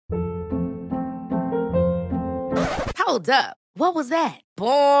Hold up. What was that?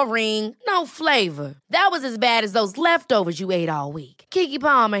 Boring. No flavor. That was as bad as those leftovers you ate all week. Keke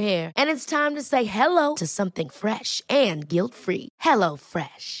Palmer here, and it's time to say hello to something fresh and guilt-free. Hello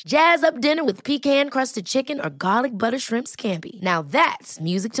Fresh. Jazz up dinner with pecan-crusted chicken or garlic butter shrimp scampi. Now that's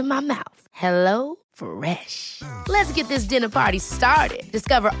music to my mouth. Hello Fresh. Let's get this dinner party started.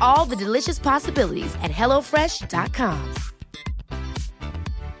 Discover all the delicious possibilities at hellofresh.com.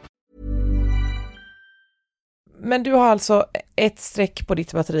 Men du har alltså ett streck på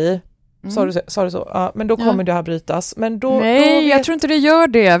ditt batteri. Sa du så? Ja, men då kommer det här brytas. Men Nej, jag tror inte det gör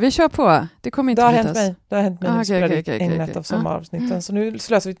det. Vi kör på. Det kommer inte brytas. Det har hänt mig. Ett av sommaravsnitten. Så nu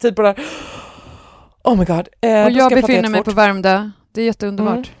slösar vi tid på det här. Oh my god. Och jag befinner mig på Värmdö. Det är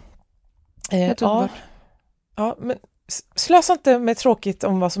jätteunderbart. Ja, men slösa inte med tråkigt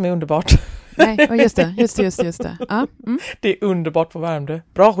om vad som är underbart. Nej, just det. Ja. Det är underbart på Värmdö.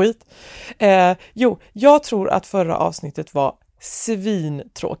 Bra skit. Jag tror att förra avsnittet var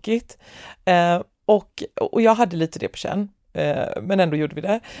svintråkigt. Och jag hade lite det på känn. Men ändå gjorde vi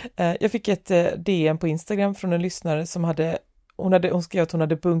det. Jag fick ett DM på Instagram från en lyssnare som hon skrev att hon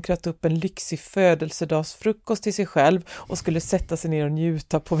hade bunkrat upp en lyxig födelsedagsfrukost till sig själv och skulle sätta sig ner och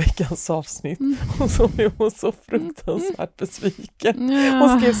njuta på veckans avsnitt. Och så blev hon så fruktansvärt besviken.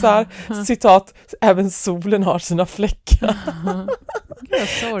 Hon skrev så här, citat, även solen har sina fläckar. Gud,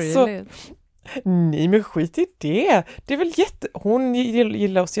 sorgligt. Nej, men skit i det. Det är väl hon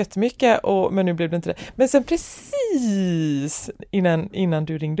gillar oss jättemycket, men nu blev det inte det. Men sen precis innan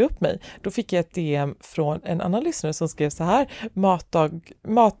du ringde upp mig, då fick jag ett DM från en annan lyssnare som skrev så här: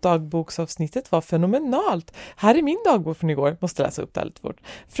 matdagboksavsnittet var fenomenalt. Här är min dagbok från igår. Måste läsa upp det här lite fort.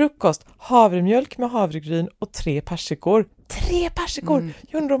 Frukost, havremjölk med havregryn och 3 persikor. 3 persikor!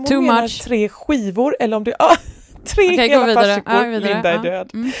 Jag undrar om hon menar 3 skivor eller om det... Hela persikor. Linda är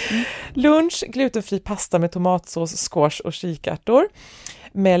död. Lunch, glutenfri pasta med tomatsås, squash och kikärtor.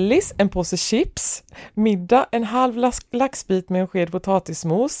 Mellis, en påse chips. Middag, en halv laxbit med en sked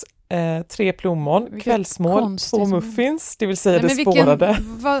potatismos. 3 plommon. Kvällsmål, 2 muffins. Det vill säga det spårade.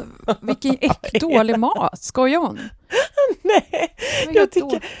 Vilken dålig mat. Skojar hon? Nej, jag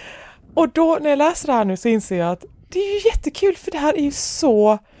tycker... Och då när jag läser det här nu så inser jag att det är ju jättekul, för det här är ju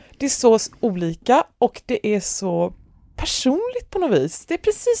så... Det är så olika och det är så personligt på något vis. Det är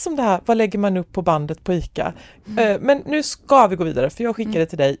precis som det här, vad lägger man upp på bandet på ICA? Men nu ska vi gå vidare, för jag skickade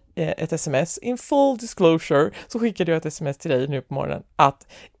till dig ett sms. In full disclosure så skickade jag ett sms till dig nu på morgonen att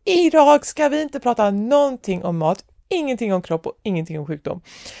idag ska vi inte prata någonting om mat, ingenting om kropp och ingenting om sjukdom.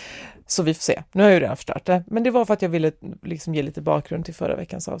 Så vi får se. Nu har jag ju redan förstört det. Men det var för att jag ville liksom ge lite bakgrund till förra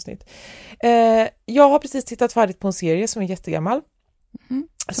veckans avsnitt. Jag har precis tittat färdigt på en serie som är jättegammal.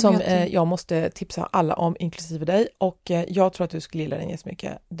 Som jag måste tipsa alla om, inklusive dig. Och jag tror att du skulle gilla den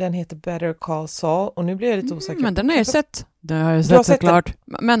jättemycket. Den heter Better Call Saul. Och nu blir jag lite osäker. Men den har jag sett. Det har jag sett såklart.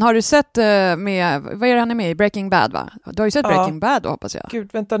 Men har du sett med, vad är det han är med i? Breaking Bad, va? Du har ju sett Breaking Bad då, hoppas jag.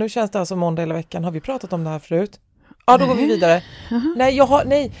 Gud, vänta, nu känns det alltså måndag hela veckan. Har vi pratat om det här förut? Ja, då går vi vidare.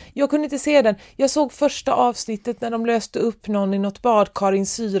 Nej, jag kunde inte se den. Jag såg första avsnittet när de löste upp någon i något badkar i en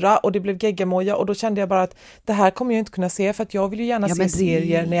syra och det blev geggamoja, och då kände jag bara att det här kommer jag inte kunna se, för att jag vill ju gärna se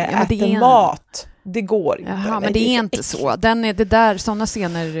serier när jag äter mat. Det går inte. Jaha, men det är inte så. Det där, sådana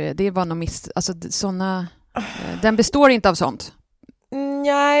scener, det var nog den består inte av sånt.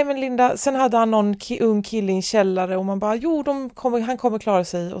 Nej, men Linda, sen hade han någon ung kille i en källare och man bara, han kommer klara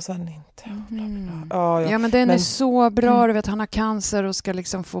sig, och sen inte. Ja, men den är så bra. Du vet, han har cancer och ska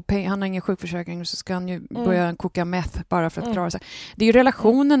liksom få pengar. Han har ingen sjukförsäkring, och så ska han ju börja koka meth bara för att klara sig. Det är ju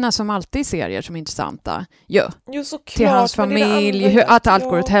relationerna som alltid i serier som är intressanta. Jo, såklart, till hans familj, att allt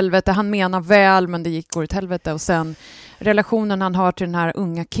går åt helvete. Han menar väl, men det går åt helvete. Och sen relationen han har till den här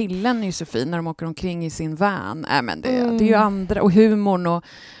unga killen är ju så fin när de åker omkring i sin van. Men det är ju andra, och humorn, och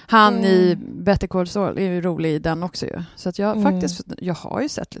han i Better Call Saul är ju rolig i den också ju. Så att jag har ju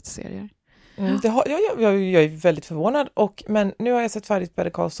sett lite serier. Jag är väldigt förvånad, men nu har jag sett färdigt Better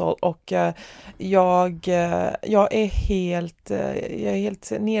Call Saul, och jag är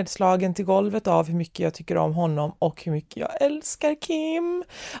helt nedslagen till golvet av hur mycket jag tycker om honom och hur mycket jag älskar Kim.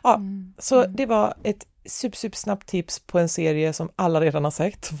 Så det var ett supersnabbt tips på en serie som alla redan har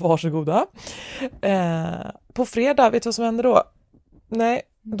sett. Varsågoda. På fredag, vet du vad som händer då? Nej,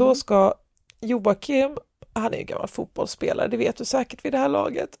 då ska Joakim, han är ju gammal fotbollsspelare, det vet du säkert vid det här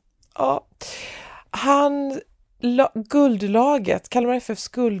laget. Ja. Guldlaget, Kalmar FFs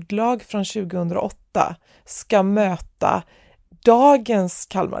guldlag från 2008 ska möta dagens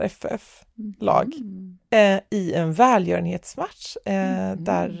Kalmar FF-lag i en välgörenhetsmatch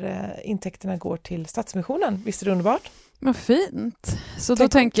där intäkterna går till Stadsmissionen. Visst är det underbart? Vad fint. Så då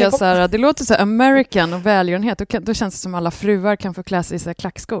tänker jag så här, det låter så här American och välgörenhet. Då känns det som alla fruar kan få klä sig i så här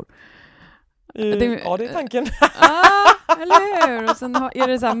klackskor. Ja, det är tanken. Eller hur? Och sen är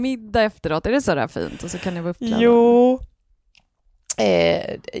det så här middag efteråt. Är det så där fint? Och så kan jag vara uppklädd. Jo.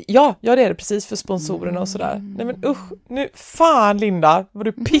 Ja, det är det precis för sponsorerna och sådär. Nej men usch, nu fan Linda, vad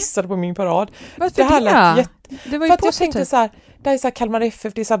du pissade på min parad. Varför det? Här det var ju för att jag positivt. tänkte så här, det här är så här Kalmar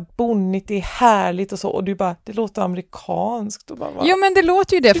FF, det är så här bonnigt, det är härligt och så, och du bara, det låter amerikanskt. Och bara, jo men det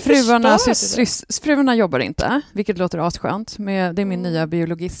låter ju det, fruarna jobbar inte, vilket låter asskönt. Det är min nya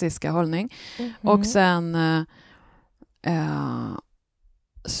biologistiska hållning. Och sen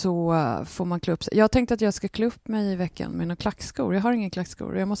så får man klä upp sig. Jag tänkte att jag ska klä upp mig i veckan med några klackskor. Jag har inga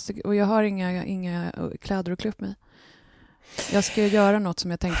klackskor och jag har inga kläder att klä upp mig. Jag ska göra något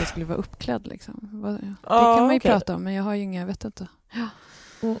som jag tänkte skulle vara uppklädd. Liksom. Det kan man ju prata om, men jag har ju inga, jag vet inte.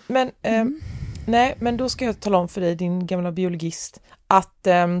 Men, nej, men då ska jag tala om för dig, din gamla biologist, att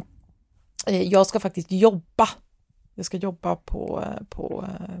jag ska faktiskt jobba. Jag ska jobba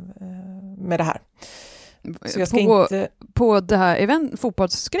med det här. Så jag ska på det här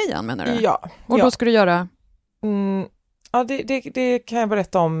fotbollsgrejen menar du? Ja. Och då ska du göra? Ja, det kan jag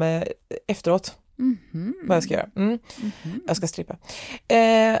berätta om efteråt. Vad jag ska göra. Jag ska strippa.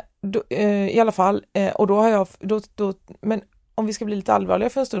 I alla fall. Och då har jag... men om vi ska bli lite allvarliga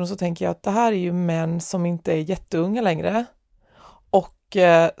för en stund så tänker jag att det här är ju män som inte är jätteunga längre. Och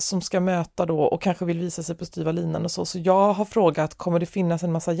som ska möta då och kanske vill visa sig på styva linan och så. Så jag har frågat, kommer det finnas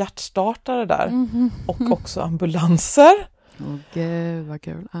en massa hjärtstartare där? Och också ambulanser. Gud, vad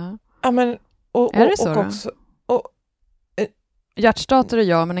kul. Ja, men... Är det så och då? också, hjärtstartare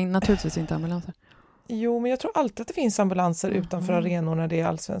ja, men naturligtvis inte ambulanser. Jo, men jag tror alltid att det finns ambulanser utanför arenor när det är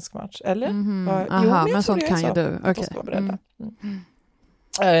allsvensk match. Eller? Aha, men sånt kan ju du. Okay.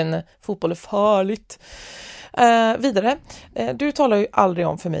 Fotboll är farligt. Vidare. Du talar ju aldrig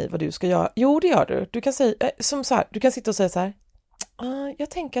om för mig vad du ska göra. Jo, det gör du. Du kan säga, som så här, du kan sitta och säga så här. Jag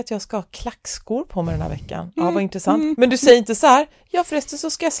tänker att jag ska ha klackskor på mig den här veckan. Ja, vad intressant. Men du säger inte så här. Ja, förresten så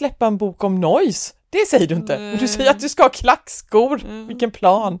ska jag släppa en bok om noise. Det säger du inte. Du säger att du ska ha klackskor. Vilken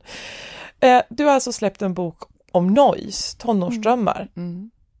plan. Du har alltså släppt en bok om noise, tonårsdrömmar.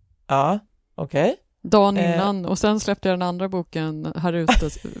 Ja, okej. Dagen innan, och sen släppte jag den andra boken här ute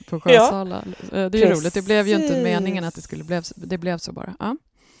på Sjösala. Det är ju roligt, det blev ju inte meningen att det blev så bara. Ja.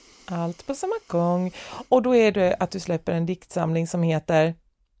 Allt på samma gång. Och då är det att du släpper en diktsamling som heter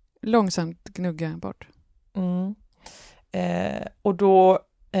Långsamt gnugga bort. Och då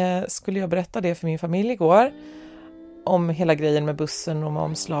skulle jag berätta det för min familj igår. Om hela grejen med bussen och om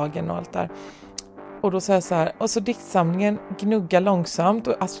omslagen och allt där. Och då sa jag så här, och så diktsamlingen Gnugga långsamt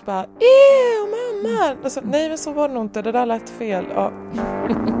och Astrid bara, mamma! Och så, nej men så var det nog inte, det där lät fel. Ja.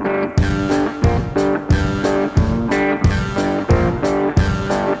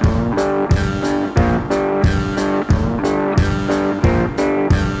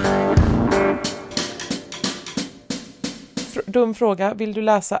 Dum fråga, vill du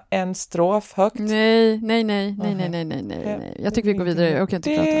läsa en strof högt? Nej. Jag tycker vi går vidare, jag kan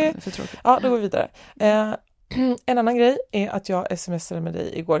inte prata, för tråkigt. Ja, då går vi vidare. En annan grej är att jag smsade med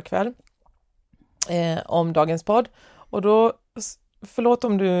dig igår kväll om dagens podd. Och då, förlåt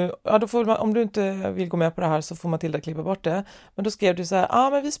om om du inte vill gå med på det här så får Matilda klippa bort det. Men då skrev du så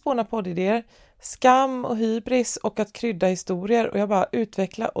här, men vi spånar poddidéer, skam och hybris och att krydda historier. Och jag bara,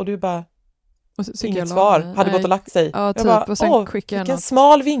 utveckla, och du bara, inget svar, hade gått och lagt sig. Ja, typ, jag bara, och sen vilken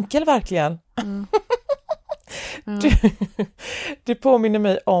smal vinkel verkligen. Det påminner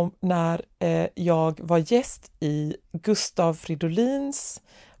mig om när jag var gäst i Gustav Fridolins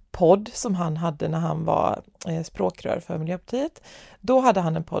podd som han hade när han var språkrör för Miljöpartiet. Då hade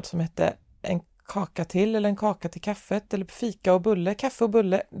han en podd som hette En kaka till eller en kaka till kaffet eller fika och bulle, kaffe och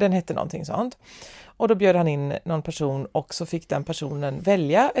bulle, den hette någonting sånt. Och då bjöd han in någon person och så fick den personen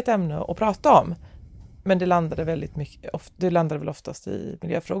välja ett ämne att prata om. Men det landade väl oftast i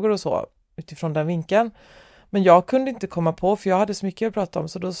miljöfrågor och så utifrån den vinkeln. Men jag kunde inte komma på, för jag hade så mycket att prata om,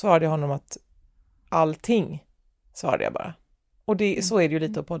 så då svarade jag honom att allting, svarade jag bara. Och så är det ju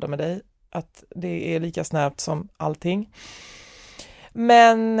lite att podda med dig, att det är lika snävt som allting.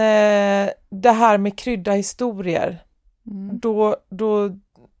 Men det här med krydda historier, då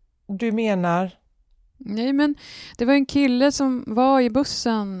du menar? Nej, men det var en kille som var i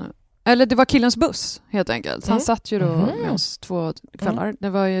bussen, eller det var killens buss helt enkelt. Han satt ju då med oss 2 kvällar. Det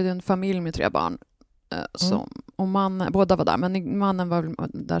var ju en familj med 3 barn. Och båda var där, men mannen var väl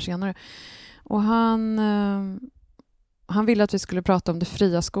där senare. Och han han ville att vi skulle prata om det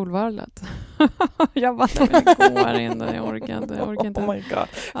fria skolvalet. Jag bara, det går inte, jag orkar inte. Oh my God.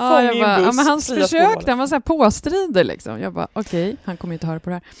 Ja, jag bara, men hans försök, han var så här påstridig liksom. Jag bara, okej, han kommer inte höra på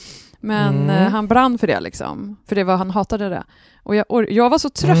det här. Men han brann för det liksom. För det var, han hatade det. Och jag var så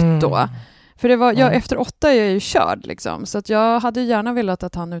trött då. För det var, efter 8 är jag ju körd liksom. Så att jag hade gärna velat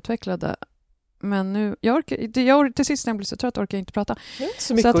att han utvecklade. Men nu, till sist när jag blir så trött orkar jag inte prata.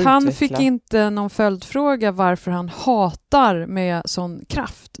 Så att han fick inte någon följdfråga varför han hatar med sån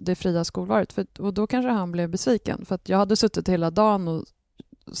kraft det fria skolvalet. Och då kanske han blev besviken. För att jag hade suttit hela dagen och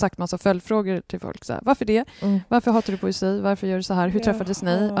sagt massa följdfrågor till folk. Så här, varför det? Varför hatar du poesi? Varför gör du så här? Hur träffades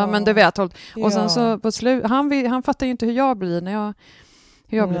ni? Ja, men det vet jag. Och sen så på slut, han fattar ju inte hur jag blir när jag...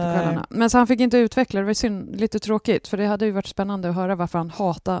 hur jag blir på kvällarna. Men så han fick inte utveckla, det var synd, lite tråkigt. För det hade ju varit spännande att höra varför han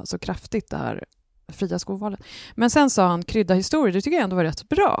hatar så kraftigt det här fria skolvalet. Men sen sa han krydda historier, det tycker jag ändå var rätt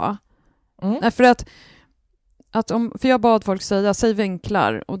bra. För att för jag bad folk säg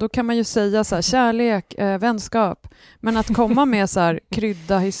vinklar. Och då kan man ju säga så här, kärlek, vänskap. Men att komma med så här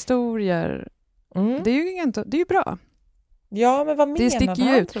krydda historier, det är ju bra. Ja, men vad menar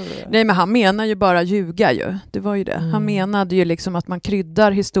han, tror du? Nej, men han menar ju bara ljuga ju. Det var ju det. Han menade ju liksom att man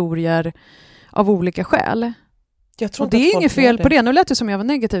kryddar historier av olika skäl. Och det är inget fel på det. Nu lät det som jag var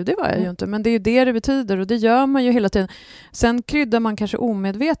negativ, det var jag ju inte. Men det är ju det betyder och det gör man ju hela tiden. Sen kryddar man kanske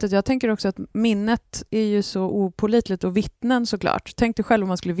omedvetet. Jag tänker också att minnet är ju så opålitligt och vittnen såklart. Tänk dig själv om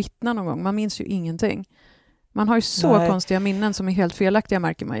man skulle vittna någon gång. Man minns ju ingenting. Man har ju så konstiga minnen som är helt felaktiga,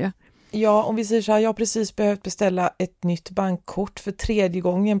 märker man ju. Ja, om vi säger så här, jag har precis behövt beställa ett nytt bankkort för 3:e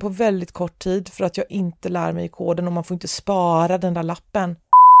gången på väldigt kort tid för att jag inte lär mig koden och man får inte spara den där lappen.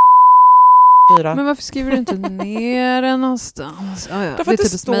 4. Men varför skriver du inte ner den någonstans? Därför att det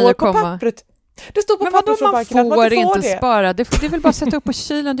står på pappret. Det står på pappret från banken att man inte får det. Spara. Det är väl bara att sätta upp på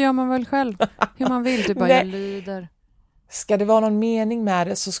kylen, det gör man väl själv. Hur man vill, det bara jag lyder. Ska det vara någon mening med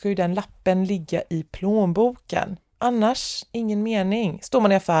det så ska ju den lappen ligga i plånboken. Annars, ingen mening. Står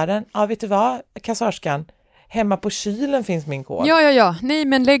man i affären, vet du vad, kassörskan, hemma på kylen finns min kod. Ja. Nej,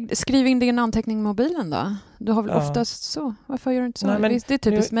 men skriv in din anteckning i mobilen då. Du har väl oftast så. Varför gör du inte så? Nej, men det är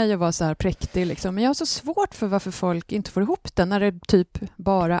typiskt mig att vara så här präktig liksom. Men jag har så svårt för varför folk inte får ihop det när det typ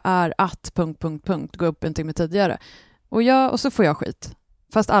bara är att ... gå upp en timme tidigare. Och så får jag skit.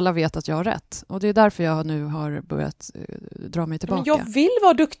 Fast alla vet att jag har rätt. Och det är därför jag nu har börjat dra mig tillbaka. Men jag vill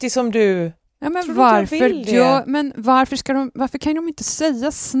vara duktig som du. Ja, men varför kan de inte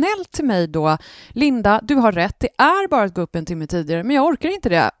säga snällt till mig då? Linda, du har rätt. Det är bara att gå upp en timme tidigare. Men jag orkar inte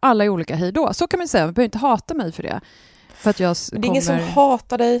det. Alla är olika, hej då. Så kan man säga. Man behöver inte hata mig för det. För att jag men det är ingen som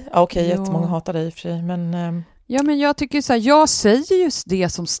hatar dig. Okej, jättemånga hatar dig för sig. Men, Ja, men jag tycker så här, jag säger just det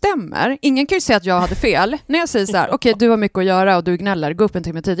som stämmer. Ingen kan ju säga att jag hade fel. När jag säger så här, okej, du har mycket att göra och du gnäller, gå upp en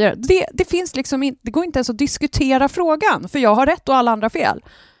timme tidigare. Det finns liksom det går inte ens att diskutera frågan. För jag har rätt och alla andra fel.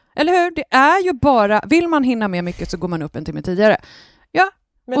 Eller hur? Det är ju bara, vill man hinna med mycket så går man upp en timme tidigare. Ja,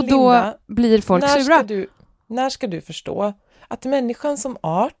 men och Linda, då blir folk sura. När ska du förstå att människan som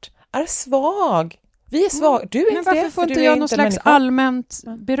art är svag? Vi är svag. Du är men inte det, för du är jag någon slags människa. Allmänt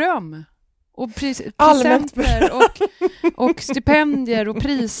beröm? Och presenter och stipendier och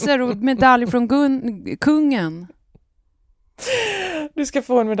priser och medalj från kungen. Du ska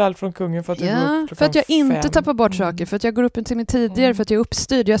få en medalj från kungen för att du går upp för att jag inte tappar bort saker, för att jag går upp en timme tidigare, för att jag är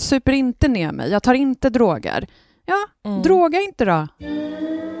uppstyrd. Jag super inte ner mig, jag tar inte droger. Droga inte då.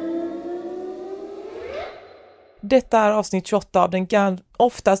 Detta är avsnitt 28 av den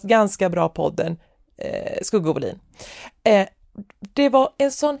oftast ganska bra podden Skuggovolin. Det var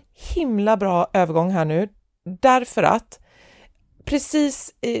en sån himla bra övergång här nu, därför att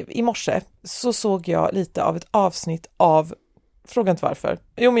precis i morse så såg jag lite av ett avsnitt av, fråga inte varför.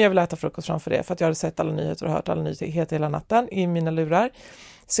 Jo, men jag vill äta frukost framför det, för att jag hade sett alla nyheter och hört alla nyheter hela natten i mina lurar.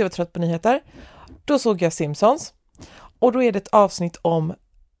 Så jag var trött på nyheter. Då såg jag Simpsons. Och då är det ett avsnitt om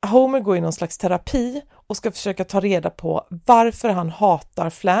Homer går i någon slags terapi och ska försöka ta reda på varför han hatar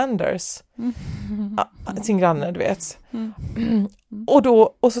Flanders. Sin granne, du vet.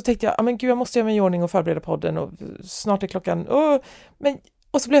 Och så tänkte jag, men gud, jag måste göra mig i ordning och förbereda podden och snart är klockan.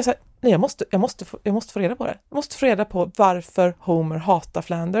 Och så blev jag så här, nej, jag måste få reda på det. Jag måste få reda på varför Homer hatar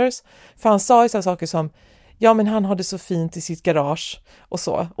Flanders. För han sa ju så här saker som, ja, men han har det så fint i sitt garage och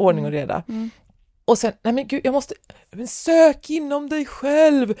så, ordning och reda. Och sen, nej men gud, men sök inom dig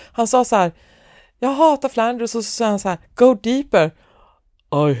själv. Han sa så här, jag hatar Flanders, och så sa han så här, go deeper.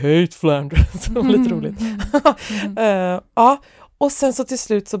 I hate Flanders. Det var lite roligt. Och sen så till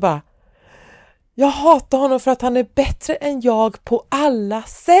slut så bara, jag hatar honom för att han är bättre än jag på alla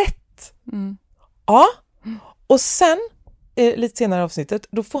sätt. Ja. Och sen lite senare i avsnittet,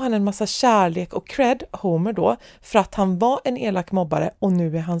 då får han en massa kärlek och cred, Homer då, för att han var en elak mobbare och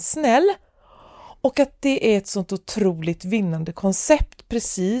nu är han snäll. Och att det är ett sånt otroligt vinnande koncept,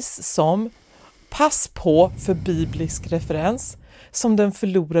 precis som, pass på för biblisk referens, som den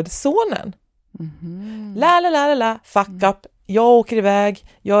förlorade sonen. Fuck up, jag åker iväg,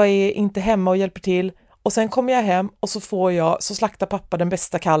 jag är inte hemma och hjälper till. Och sen kommer jag hem och så slaktar pappa den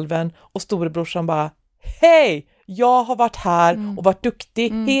bästa kalven och storebrorsan bara, hej, jag har varit här och varit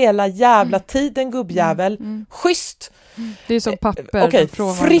duktig hela jävla tiden, gubbjävel. Schysst! Det är som papper. Okej,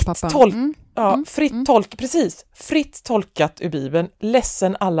 fritt tolkat ur Bibeln.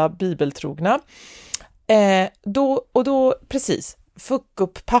 Ledsen alla bibeltrogna. Då precis. Fuck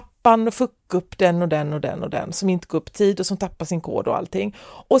upp pappan och fuck upp den och den och den och den som inte går upp tid och som tappar sin kod och allting.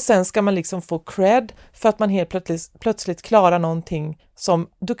 Och sen ska man liksom få cred för att man helt plötsligt klarar någonting som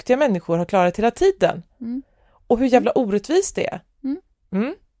duktiga människor har klarat hela tiden. Och hur jävla orättvist det är.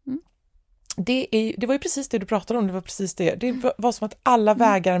 Det var ju precis det du pratade om. Det var precis det. Det var som att alla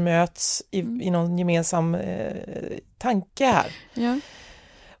vägar möts i någon gemensam tanke här. Ja.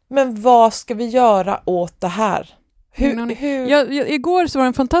 Men vad ska vi göra åt det här? Igår så var det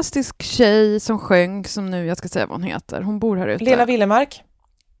en fantastisk tjej som sjöng, som nu jag ska säga vad hon heter. Hon bor här ute. Lena Willemark.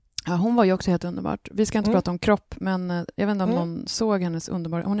 Ja, hon var ju också helt underbart. Vi ska inte prata om kropp, men jag vet inte om någon såg hennes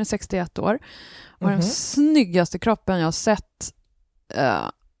underbara... Hon är 61 år. Hon har den snyggaste kroppen jag har sett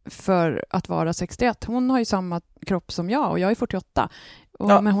för att vara 61. Hon har ju samma kropp som jag och jag är 48.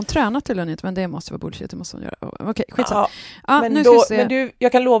 Men hon tränar tydligen inte, men det måste vara bullshit, det måste hon göra. Okej, skitsamma. Men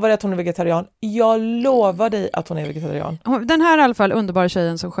jag kan lova dig att hon är vegetarian. Jag lovar dig att hon är vegetarian. Den här i alla fall underbara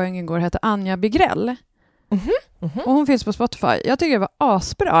tjejen som sjöng igår heter Anja Bigrell. Och hon finns på Spotify. Jag tycker det var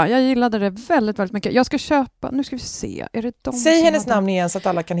asbra. Jag gillade det väldigt, väldigt mycket. Jag ska köpa, nu ska vi se. Är det Säg hennes namn igen så att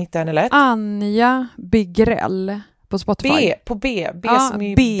alla kan hitta henne lätt. Anja Bigrell på Spotify. B som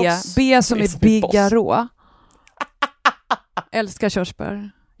är boss. B som är Bigarå. Älskar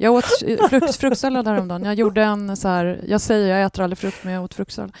körsbär. Jag åt fruktsallad häromdagen. Jag gjorde en så här, jag säger jag äter aldrig frukt, men jag åt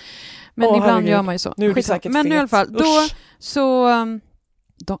fruktsallad. Men ibland gör man ju så. Nu är det säkert men i alla fall,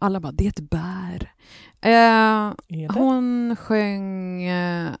 då alla bara, det är ett bär. Hon sjöng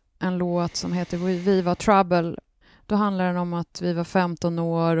en låt som heter Vi var Trouble. Då handlar den om att vi var 15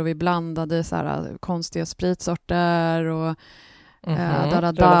 år och vi blandade så här konstiga spritsorter och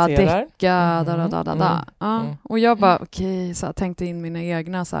och jag bara okej, så tänkte in mina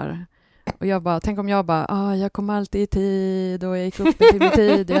egna så här. Och jag bara, tänk om jag bara jag kom alltid i tid och jag gick upp en timme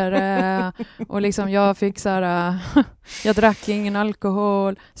tidigare och liksom jag fick så här jag drack ingen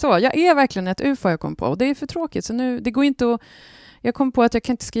alkohol. Så jag är verkligen ett UFO jag kom på, och det är för tråkigt, så nu det går inte att, jag kom på att jag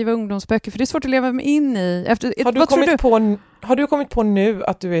kan inte skriva ungdomsböcker för det är svårt att leva mig in i. Har du kommit på nu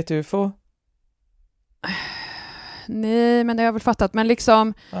att du är ett UFO? Nej, men det har jag väl fattat. Men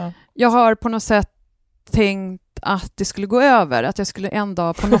liksom, jag har på något sätt tänkt att det skulle gå över. Att jag skulle en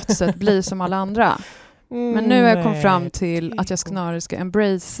dag på något sätt bli som alla andra. Men nu har jag kommit fram till att jag snarare ska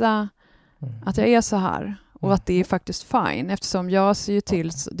embracea att jag är så här. Och att det är faktiskt fine. Eftersom jag ser ju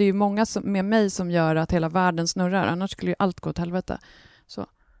till, det är ju många med mig som gör att hela världen snurrar. Annars skulle ju allt gå åt helvete. Så.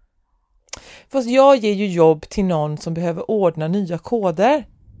 Fast jag ger ju jobb till någon som behöver ordna nya koder.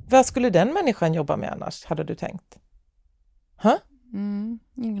 Vad skulle den människan jobba med annars, hade du tänkt?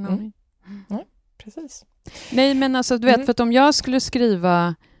 Ingen aning. Nej, precis. Nej, men alltså du vet, för att om jag skulle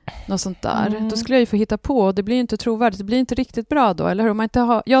skriva något sånt där, då skulle jag ju få hitta på, och det blir ju inte trovärdigt, det blir inte riktigt bra då, eller hur? Om man inte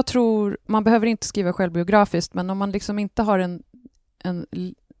har, jag tror, man behöver inte skriva självbiografiskt, men om man liksom inte har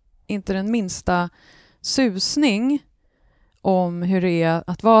inte den minsta susning om hur det är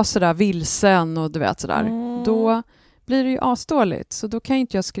att vara sådär vilsen och du vet sådär, då blir det ju asdåligt. Så då kan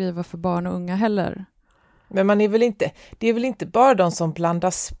inte jag skriva för barn och unga heller. Men man är väl inte, det är väl inte bara de som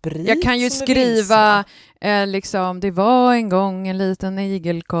blandar sprit. Jag kan ju skriva liksom, det var en gång en liten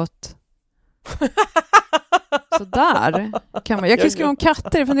igelkott. Så där kan man. Jag kan skriva om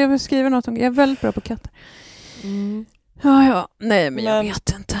katter, för jag vill skriva något om, jag är väldigt bra på katter. Ja, nej, men jag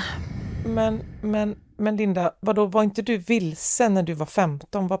vet inte. Men Linda, var inte du vilsen när du var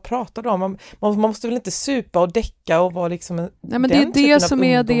 15? Vad pratar du om? Man måste väl inte supa och däcka och vara liksom en, nej, men det är det som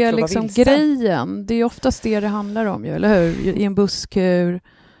är det liksom grejen. Det är oftast det handlar om ju, eller hur? I en busskur.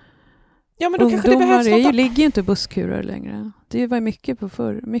 Ja, men då kanske det behövs något. Ligger ju inte busskurer längre. Det var mycket på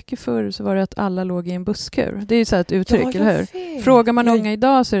förr. Mycket förr så var det att alla låg i en busskur. Det är ju så här ett uttryck, eller hur? Frågar man unga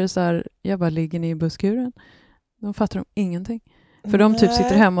idag så är det så här, jag bara, ligger ni i busskuren? De fattar de ingenting. För de typ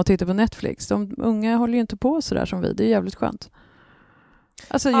sitter hemma och tittar på Netflix. De unga håller ju inte på så där som vi. Det är jävligt skönt.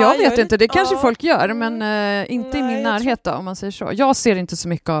 Alltså jag vet inte, det kanske folk gör, men inte i min närhet då, om man säger så. Jag ser inte så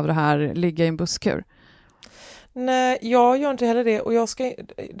mycket av det här ligga i en busskur. Nej, jag gör inte heller det. Och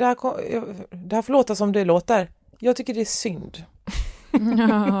det här får låta som det låter. Jag tycker det är synd.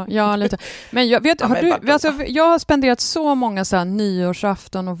 Ja, lite. Men jag vet, jag har spenderat så många så här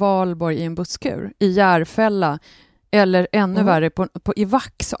nyårsafton och valborg i en busskur i Järfälla eller ännu värre i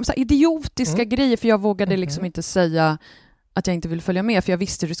Vaxholm. Så här idiotiska grejer, för jag vågade liksom inte säga att jag inte ville följa med, för jag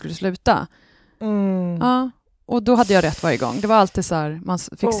visste hur det skulle sluta. Ja, och då hade jag rätt varje gång. Det var alltid så här, man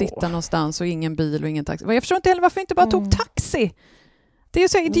fick sitta någonstans och ingen bil och ingen taxi. Jag förstår inte heller varför jag inte bara tog taxi. Det är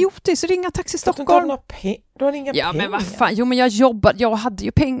så idiotiskt, ringa Taxi Stockholm. Du har inga pengar. Men vad fan, jo men jag hade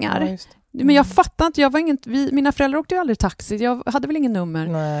ju pengar. Ja, men jag fattar inte, mina föräldrar åkte ju aldrig taxi, jag hade väl ingen nummer.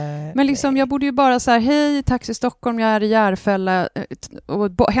 Men liksom jag borde ju bara så här, hej Taxi Stockholm, jag är i Järfälla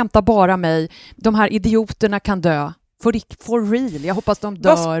och hämta bara mig. De här idioterna kan dö. For real, jag hoppas de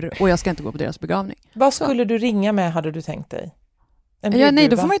dör och jag ska inte gå på deras begravning. Vad skulle du ringa med, hade du tänkt dig? Nej,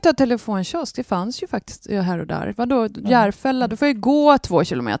 då får man ju ta telefonkiosk. Det fanns ju faktiskt här och där. Vadå? Järfälla, då får jag gå 2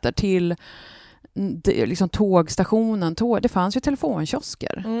 kilometer till liksom tågstationen. Det fanns ju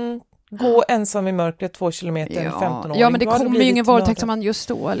telefonkiosker. Gå ensam i mörkret 2 kilometer, 15 år. Ja, men det kommer ju ingen våldtäktsman just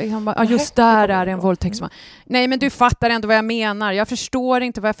då. Liksom, just där är det en våldtäktsman. Nej, men du fattar ändå vad jag menar. Jag förstår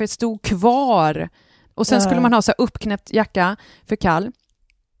inte varför det stod kvar. Och sen skulle man ha så här uppknäppt jacka för kall.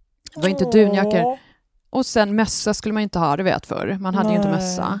 Det var inte dunjackor. Och sen mössa skulle man inte ha, det vet för. Man hade ju inte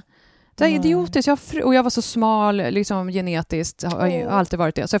mössa. Det är idiotiskt. Och jag var så smal, liksom genetiskt. Har alltid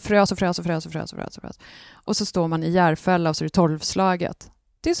varit det. Så jag frös. Och så står man i Järfälla och så är det 12-slaget.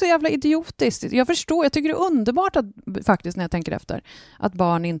 Det är så jävla idiotiskt. Jag förstår, jag tycker det är underbart att, faktiskt när jag tänker efter, att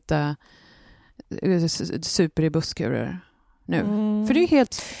barn inte super i busskurer nu. För det är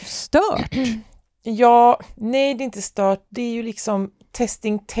helt stört. Ja, nej det är inte stört. Det är ju liksom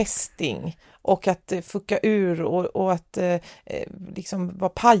testing. Och att fucka ur och att liksom vara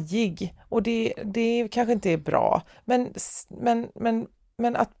pajig. Och det kanske inte är bra.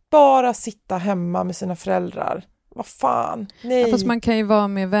 Men att bara sitta hemma med sina föräldrar. Vad fan? Nej. Ja, fast man kan ju vara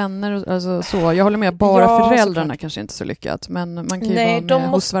med vänner. Alltså, så. Jag håller med, bara föräldrarna kanske inte så lyckat. Men man kan ju vara med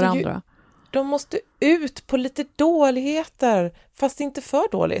hos varandra. De måste ut på lite dåligheter. Fast inte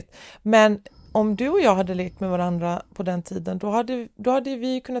för dåligt. Men om du och jag hade lekt med varandra på den tiden, då hade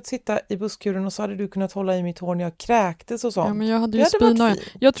vi kunnat sitta i busskuren och så hade du kunnat hålla i mitt hår när jag kräktes och sånt. Ja, men jag hade ju spynoja.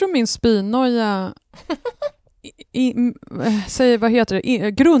 Jag tror min spynoja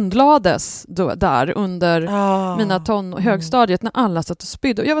grundlades då, där under mina högstadiet när alla satt och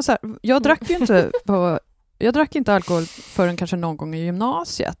spydde. Och jag var så här, jag drack inte alkohol förrän kanske någon gång i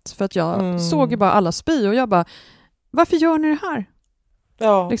gymnasiet, för att jag såg ju bara alla spy och jag bara, varför gör ni det här?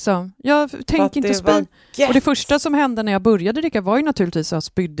 Ja. Liksom. Jag tänker inte spy. Och det första som hände när jag började dricka var ju naturligtvis att jag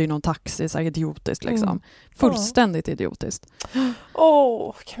spydde i någon taxi, så här idiotiskt liksom. Fullständigt idiotiskt.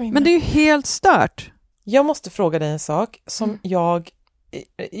 Men det är ju helt stört. Jag måste fråga dig en sak som jag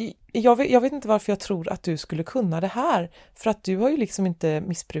vet inte varför jag tror att du skulle kunna det här, för att du har ju liksom inte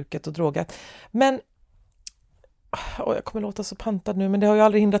missbrukat och drogat. Men jag kommer låta så pantad nu, men det har ju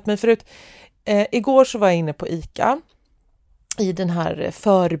aldrig hindrat mig förut. Igår så var jag inne på ICA i den här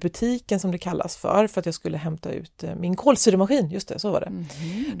förbutiken som det kallas för att jag skulle hämta ut min kolsyremaskin. Just det, så var det.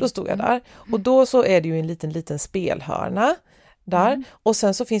 Då stod jag där. Och då så är det ju en liten spelhörna där. Och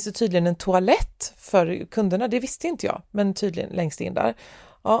sen så finns det tydligen en toalett för kunderna. Det visste inte jag, men tydligen längst in där.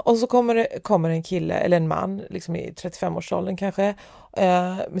 Ja, och så kommer en kille eller en man liksom i 35-årsåldern kanske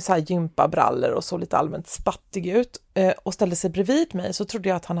med så här gympabrallor och så lite allmänt spattig ut och ställde sig bredvid mig. Så trodde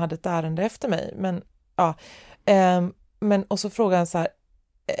jag att han hade ett ärende efter mig. Men ja... Men och så frågar han så här,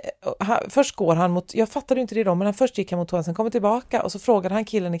 först går han mot, jag fattade inte det då, men först gick han mot toan, sen kommer tillbaka och så frågade han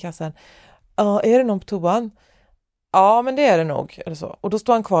killen i kassan, är det någon på toan? Ja, men det är det nog, eller så. Och då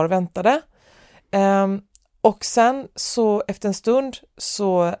stod han kvar och väntade. Och sen så efter en stund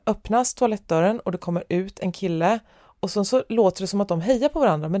så öppnas toalettdörren och det kommer ut en kille. Och så låter det som att de hejar på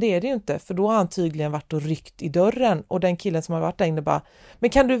varandra, men det är det ju inte. För då har han tydligen varit och ryckt i dörren. Och den killen som har varit där inne bara, men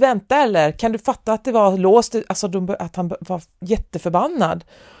kan du vänta eller? Kan du fatta att det var låst? Alltså att han var jätteförbannad.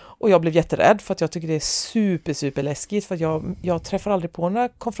 Och jag blev jätterädd för att jag tycker det är super läskigt. För att jag träffar aldrig på några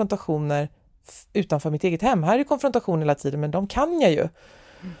konfrontationer utanför mitt eget hem. Här är konfrontation hela tiden, men de kan jag ju.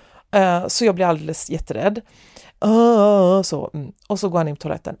 Så jag blir alldeles jätterädd. Och så går han in på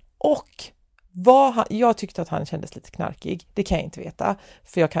toaletten. Och jag tyckte att han kändes lite knarkig. Det kan jag inte veta,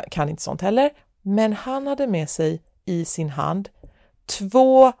 för jag kan inte sånt heller. Men han hade med sig i sin hand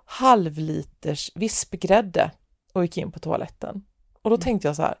 2 halvliters vispgrädde och gick in på toaletten. Och då tänkte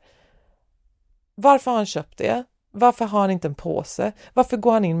jag så här, varför har han köpt det? Varför har han inte en påse? Varför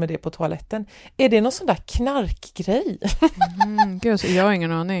går han in med det på toaletten? Är det någon sån där knarkgrej? Gud, jag har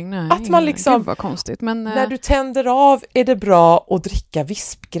ingen aning. Nej, att man liksom, gud vad konstigt. Men, när du tänder av är det bra att dricka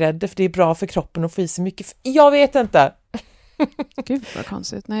vispgrädde för det är bra för kroppen att få i sig mycket. Jag vet inte. Gud vad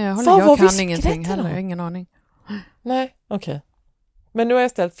konstigt. Nej, jag kan ingenting heller. Jag har ingen aning. Nej, okej. Men nu har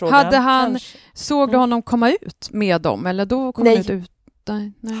jag ställt frågan. Såg du honom komma ut med dem? Eller då kom han ut?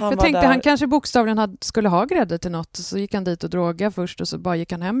 Nej. Jag tänkte han kanske bokstavligen skulle ha grädde till något. Så gick han dit och drogade först och så bara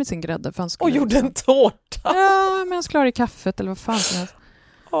gick han hem med sin grädde. För han skulle och gjorde en tårta. Ja, men han skulle ha i kaffet eller vad fan som helst.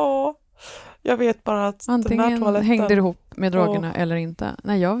 Ja, jag vet bara att antingen den här toaletten hängde ihop med drogerna eller inte.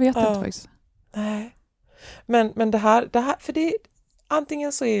 Nej, jag vet inte faktiskt. Nej. Men det här, för det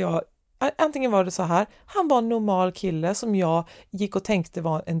antingen var det så här, han var en normal kille som jag gick och tänkte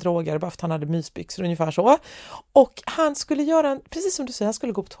var en drogare bara för att han hade mysbyxor, ungefär så. Och han skulle göra, precis som du säger, han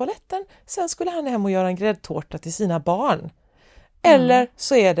skulle gå på toaletten, sen skulle han hem och göra en gräddtårta till sina barn. Eller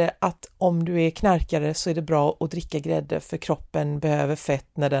så är det att om du är knarkare så är det bra att dricka grädde för kroppen behöver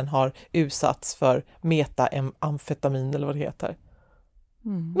fett när den har utsatts för metamfetamin eller vad det heter.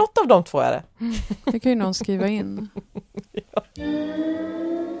 Något av de två är det. Det kan ju någon skriva in. Ja.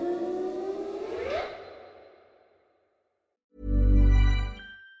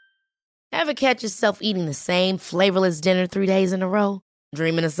 Ever catch yourself eating the same flavorless dinner 3 days in a row?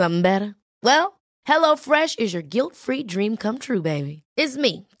 Dreaming of something better? Well, HelloFresh is your guilt-free dream come true, baby. It's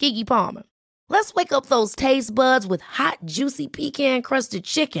me, Keke Palmer. Let's wake up those taste buds with hot, juicy pecan-crusted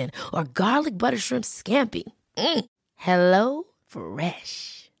chicken or garlic butter shrimp scampi. Hello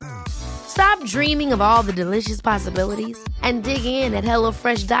Fresh. Stop dreaming of all the delicious possibilities and dig in at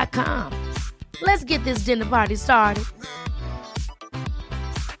HelloFresh.com. Let's get this dinner party started.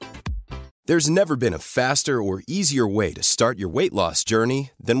 There's never been a faster or easier way to start your weight loss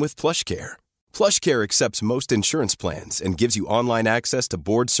journey than with PlushCare. PlushCare accepts most insurance plans and gives you online access to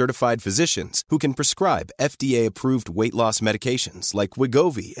board-certified physicians who can prescribe FDA-approved weight loss medications like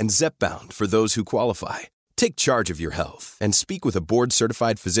Wegovy and Zepbound for those who qualify. Take charge of your health and speak with a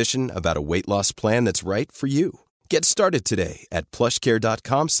board-certified physician about a weight loss plan that's right for you. Get started today at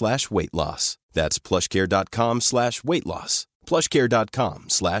plushcare.com/weightloss. That's plushcare.com/weightloss.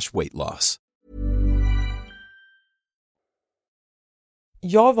 plushcare.com/weightloss.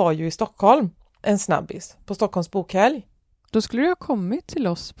 Jag var ju i Stockholm en snabbis på Stockholms bokhelg. Då skulle du ha kommit till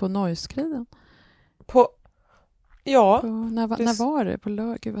oss på Noiskriden. När var det? På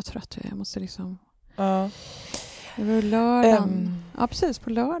lördag? Gud vad trött jag är. Jag måste liksom... Det var lördagen. Ja, precis. På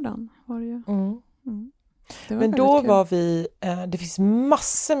lördagen var det ju. Men då var vi... det finns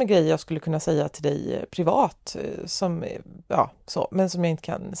massor med grejer jag skulle kunna säga till dig privat. Men som jag inte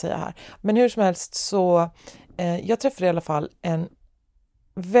kan säga här. Men hur som helst så... jag träffade i alla fall en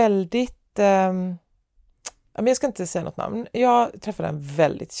väldigt... jag ska inte säga något namn. Jag träffade en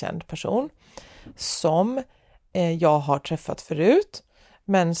väldigt känd person som jag har träffat förut.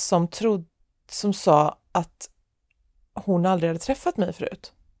 Men som sa att hon aldrig hade träffat mig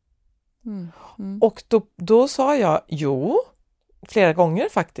förut. Och då sa jag flera gånger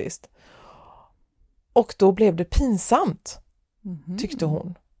faktiskt. Och då blev det pinsamt, tyckte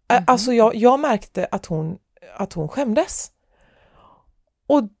hon. Alltså jag märkte att hon skämdes.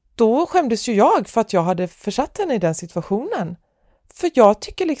 Och då skämdes ju jag för att jag hade försatt henne i den situationen. För jag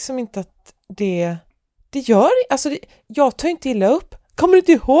tycker liksom inte att det gör... Alltså jag tar inte illa upp. Kommer du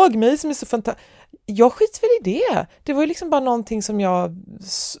inte ihåg mig som är så fantastisk? Jag skiter väl i det. Det var ju liksom bara någonting som jag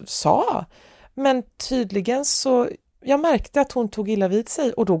sa. Men tydligen så... Jag märkte att hon tog illa vid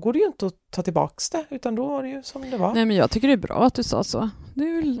sig. Och då går det ju inte att ta tillbaka det. Utan då var det ju som det var. Nej, men jag tycker det är bra att du sa så.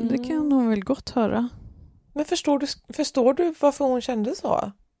 Det kan hon väl gott höra. Men förstår du varför hon kände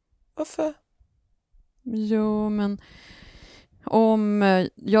så? Varför? Jo, men...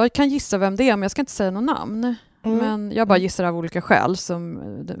 jag kan gissa vem det är, men jag ska inte säga någon namn. Men jag bara gissar av olika skäl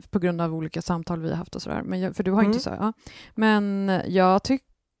på grund av olika samtal vi har haft och sådär. För du har inte så. Ja. Men jag tycker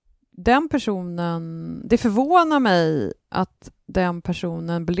den personen, det förvånar mig att den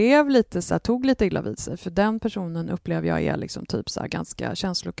personen blev lite så här, tog lite illa vid sig. För den personen upplever jag är liksom typ så här ganska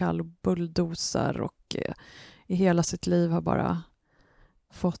känslokall och bulldozer och i hela sitt liv har bara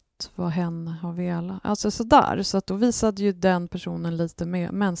fått vad hen har velat. Alltså sådär. Så att då visade ju den personen lite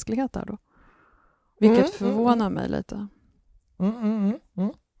mer mänsklighet där då. Vilket förvånar mig lite.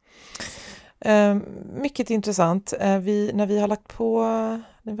 Mycket intressant. När vi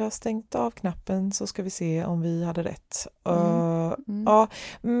har stängt av knappen så ska vi se om vi hade rätt. Ja,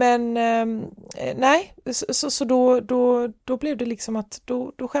 men nej, så då blev det liksom att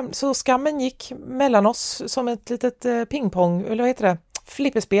så skammen gick mellan oss som ett litet pingpong, eller vad heter det?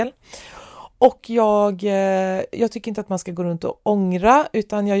 Flipperspel. Och jag tycker inte att man ska gå runt och ångra,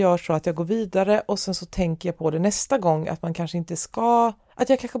 utan jag gör så att jag går vidare och sen så tänker jag på det nästa gång att man kanske inte ska, att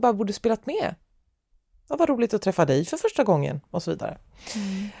jag kanske bara borde spelat med. Det var roligt att träffa dig för första gången och så vidare.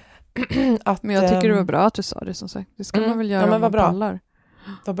 Men jag tycker det var bra att du sa det, som sagt. Det ska man väl göra om man pallar.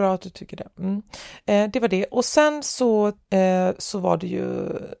 Vad bra att du tycker det. Det var det. Och sen så var det ju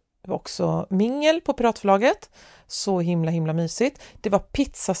också mingel på Piratförlaget. Så himla mysigt. Det var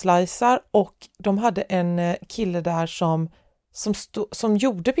pizzaslicer och de hade en kille där som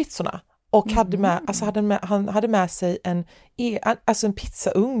gjorde pizzorna. Och han hade med sig en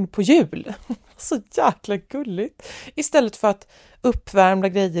pizzaugn på hjul. Så jäkla gulligt. Istället för att uppvärmda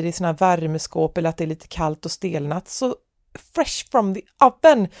grejer i sina värmeskåp eller att det är lite kallt och stelnat, så fresh from the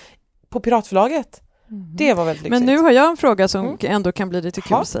oven på Piratförlaget. Det var väldigt lyxigt. Men nu har jag en fråga som ändå kan bli lite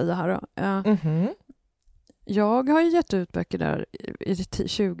kul att säga här då. Jag har ju gett ut böcker där i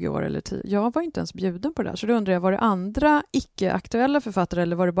 20 år eller 10. Jag var inte ens bjuden på det där. Så då undrar jag, var det andra icke-aktuella författare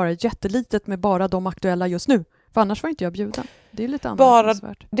eller var det bara jättelitet med bara de aktuella just nu? För annars var inte jag bjuden. Det är lite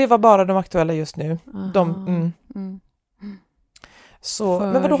annorlunda. Det var bara de aktuella just nu. Så,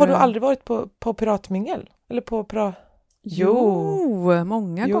 men vadå, har du aldrig varit på piratmingel? Eller på Jo,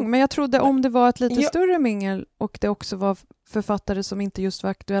 många gånger. Men jag trodde om det var ett lite större mingel och det också var författare som inte just var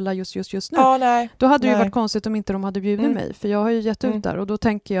aktuella just nu. Då hade det ju varit konstigt om inte de hade bjudit mig. För jag har ju gett ut där och då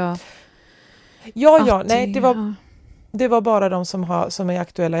tänker jag... Det var bara de som är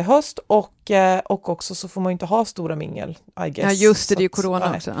aktuella i höst och också så får man inte ha stora mingel, I guess. Ja, just det, det är ju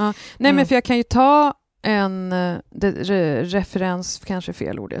corona också. Men för jag kan ju ta en referens, kanske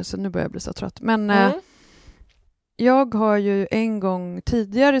fel ord, så nu börjar jag bli så trött. Men jag har ju en gång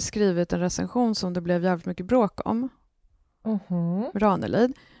tidigare skrivit en recension som det blev jävligt mycket bråk om.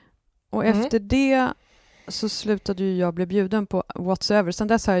 Ranelid. Och efter det så slutade ju jag bli bjuden på whatsoever. Sen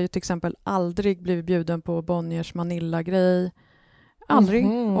dess har jag ju till exempel aldrig blivit bjuden på Bonniers Manilla-grej. Aldrig.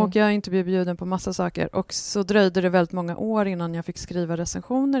 Och jag har inte blivit bjuden på massa saker. Och så dröjde det väldigt många år innan jag fick skriva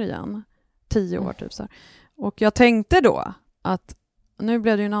recensioner igen. 10 år typ så här. Och jag tänkte då att nu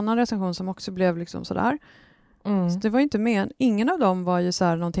blev det ju en annan recension som också blev liksom sådär. Så det var inte med. Ingen av dem var ju så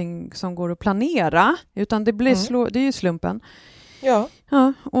här någonting som går att planera, utan det blir det är ju slumpen. Ja,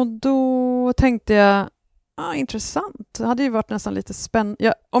 och då tänkte jag intressant. Det hade ju varit nästan lite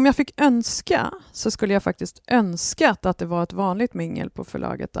spännande. Om jag fick önska så skulle jag faktiskt önskat att det var ett vanligt mingel på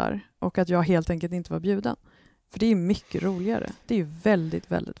förlaget där och att jag helt enkelt inte var bjuden. För det är ju mycket roligare. Det är ju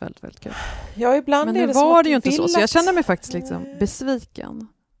väldigt, väldigt, väldigt, väldigt kul. Ja, ibland men är det var det ju inte så jag känner mig faktiskt liksom besviken.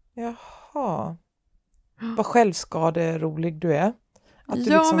 Jaha. Vad självskaderolig du är. Att du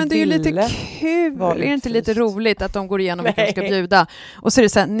liksom men det är ju lite kul. Är det inte lite roligt att de går igenom vilka de ska bjuda? Och så är det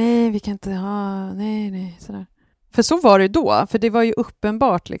så här, nej, vi kan inte ha, nej, sådär. För så var det då. För det var ju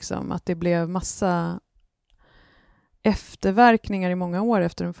uppenbart liksom att det blev massa efterverkningar i många år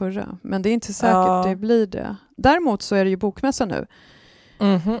efter den förra. Men det är inte säkert det blir det. Däremot så är det ju bokmässa nu.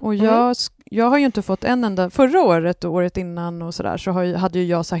 Och jag har ju inte fått en enda... Förra året och året innan och sådär så hade ju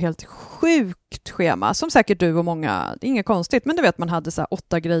jag så här helt sjukt schema. Som säkert du och många... Det är inget konstigt, men du vet man hade så här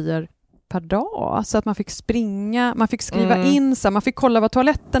 8 grejer per dag. Så att man fick springa, man fick skriva in, så man fick kolla vad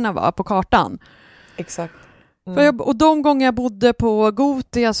toaletterna var på kartan. Exakt. Och de gånger jag bodde på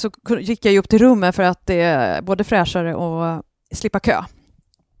Gotia så gick jag ju upp till rummet för att det är både fräschare och slippa kö.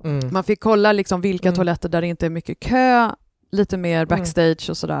 Man fick kolla liksom vilka toaletter där det inte är mycket kö, lite mer backstage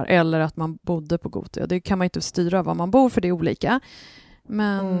och sådär, eller att man bodde på Gotia. Det kan man inte styra var man bor för det är olika.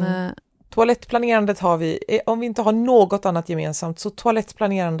 Men toalettplanerandet har vi, om vi inte har något annat gemensamt, så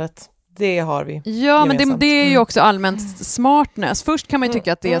toalettplanerandet, det har vi. Ja, gemensamt. Men det är ju också allmänt smartness. Först kan man ju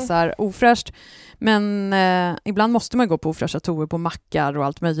tycka att det är så här ofräscht, men ibland måste man gå på ofräscha toor på mackar och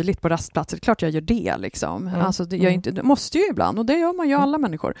allt möjligt på rastplatser. Klart jag gör det liksom. Alltså det måste ju ibland, och det gör man ju alla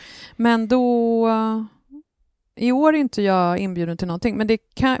människor. Men då i år är inte jag inbjuden till någonting, men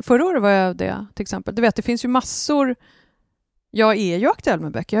förra året var jag det till exempel. Du vet, det finns ju massor. Jag är ju aktuell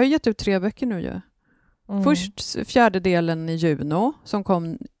med böcker. Jag har gett ut 3 böcker nu ju. Först 4:e delen i Juno som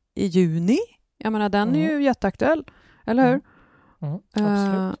kom i juni. Jag menar, den är ju jätteaktuell. Eller hur?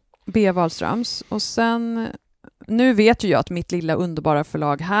 Absolut. B. Wahlströms. Och sen, nu vet ju jag att mitt lilla underbara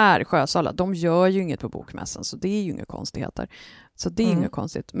förlag här, Sjösala, de gör ju inget på bokmässan, så det är ju inga konstigheter. Så det är inget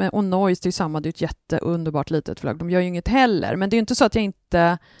konstigt. Men, och Noise, det är ju samma, det är ett jätteunderbart litet förlag. De gör ju inget heller. Men det är ju inte så att jag inte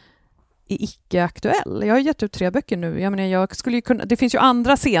är icke-aktuell. Jag har gett ut 3 böcker nu. Jag menar, jag skulle ju kunna, det finns ju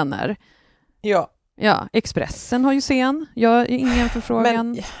andra scener. Ja, Expressen har ju scen. Jag är ingen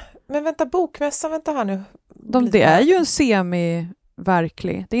förfrågan. Men vänta, bokmässan, vänta här nu. Det är ju en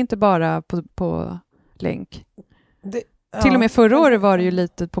semi-verklig. Det är inte bara på länk. Till och med förra året var det ju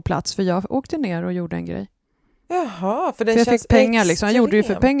lite på plats, för jag åkte ner och gjorde en grej. Jaha, för jag fick pengar liksom. Jag gjorde det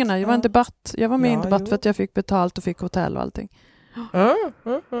för pengarna. Det var en debatt. Jag var med i en debatt för att jag fick betalt och fick hotell och allting.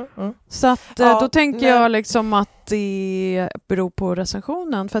 Så att då tänker jag liksom att det beror på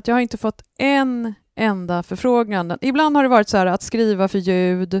recensionen, för att jag har inte fått en enda förfrågan. Ibland har det varit så här att skriva för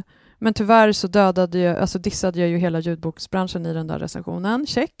ljud, men tyvärr så dissade jag ju hela ljudboksbranschen i den där recensionen.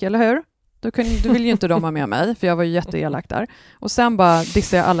 Check, eller hur? Du vill ju inte de ha med mig, för jag var ju jätteelak där. Och sen bara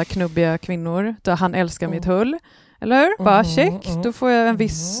dissade jag alla knubbiga kvinnor där han älskar mitt hull. Eller hur? Bara check. Då får jag en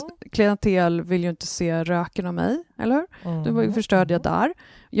viss klientel, vill ju inte se röken av mig. Eller hur? Då förstörde jag där.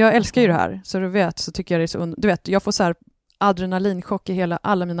 Jag älskar ju det här. Så du vet, så tycker jag det är så du vet, jag får så här adrenalinchock i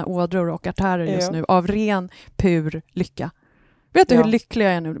alla mina ådror och artärer just nu. Av ren, pur lycka. Vet du hur lycklig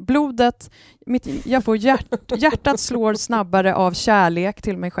jag är nu? Blodet, jag får hjärtat slår snabbare av kärlek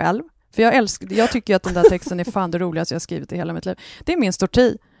till mig själv. För jag tycker att den där texten är fan det roligaste jag skrivit i hela mitt liv. Det är min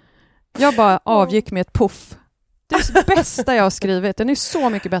storti. Jag bara avgick med ett puff. Det är det bästa jag har skrivit. Den är så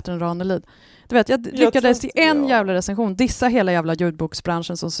mycket bättre än Ranelid. Du vet, jag lyckades i en jävla recension dissa hela jävla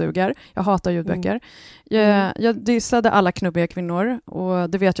ljudboksbranschen som suger. Jag hatar ljudböcker. Jag dissade alla knubbiga kvinnor, och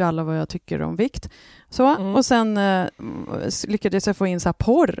det vet ju alla vad jag tycker om vikt. Så, och sen lyckades jag få in så här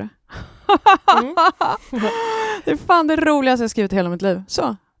porr. Det är fan det roligaste jag skrivit i hela mitt liv.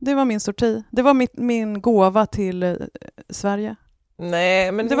 Så, det var min sorti. Det var min gåva till Sverige.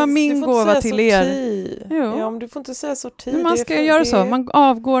 Nej, men det var min gåva till er. Ja, men du får inte säga sorti. Men man ska göra så. Man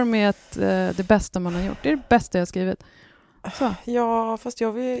avgår med det bästa man har gjort. Det är det bästa jag har skrivit. Så. Ja, fast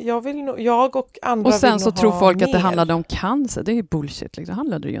jag och andra. Och sen så tror folk mer. att det handlade om cancer. Det är ju bullshit. Liksom. Det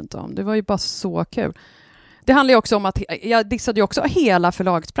handlade det ju inte om. Det var ju bara så kul. Det handlar ju också om att jag dissade ju också hela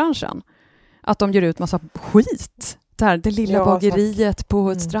förlagsbranschen. Att de ger ut massa skit. Det lilla bageriet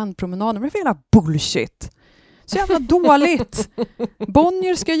på strandpromenaden. Det är för jävla bullshit. Så jävla dåligt.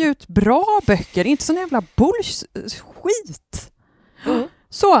 Bonnier ska ge ut bra böcker, inte sån jävla skit.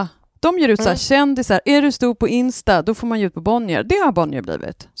 Så, de ger ut så här kändisar. Är du stor på Insta, då får man ge ut på Bonnier. Det har Bonnier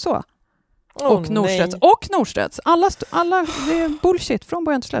blivit. Så. Och Norstedts. Och Norstedts. Alla det är bullshit från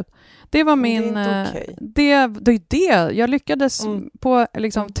början till slut. Det var min... Det är det. Jag lyckades på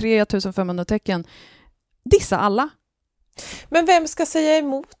liksom 3500 tecken dissa alla. Men vem ska säga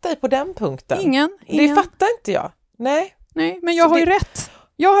emot dig på den punkten? Ingen. Det fattar inte jag. Nej, men jag har ju rätt.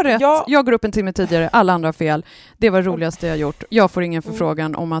 Jag har rätt. Ja. Jag går upp en timme tidigare. Alla andra har fel. Det var det roligaste jag gjort. Jag får ingen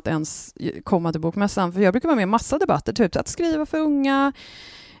förfrågan om att ens komma till bokmässan. För jag brukar vara med i massa debatter. Typ att skriva för unga.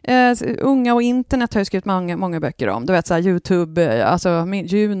 Unga och internet har jag skrivit många böcker om. Du vet så här YouTube. Alltså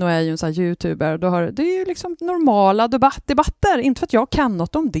Juno är ju en sån här YouTuber. Det är ju liksom normala debatter. Inte för att jag kan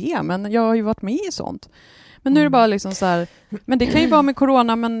något om det. Men jag har ju varit med i sånt. Men nu är det bara liksom så här, men det kan ju vara med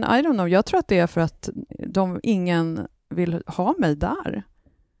corona, men I don't know, jag tror att det är för att ingen vill ha mig där.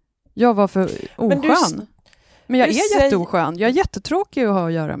 Jag var för oskön. Men jag är jätteoskön. Jag är jättetråkig att ha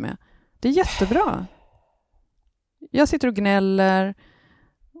att göra med. Det är jättebra. Jag sitter och gnäller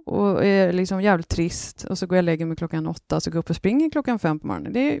och är liksom jävligt trist, och så går jag och lägger mig 8:00 och så går jag upp och springer 5:00 på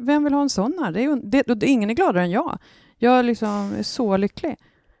morgonen. Vem vill ha en sån här? Ingen är gladare än jag. Jag liksom är så lycklig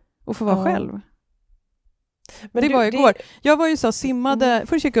att få vara själv. Men det var igår. Jag var ju så simmade,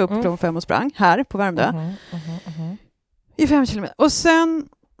 först gick jag upp 5:00 och sprang här på Värmdö i 5 kilometer. Och sen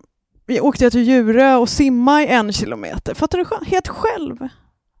åkte jag till Djurö och simma i 1 kilometer. Fattar du? Helt själv.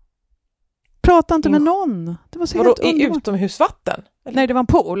 Prata inte med någon. Det var så helt underbart. I utomhusvatten? Eller? Nej, det var en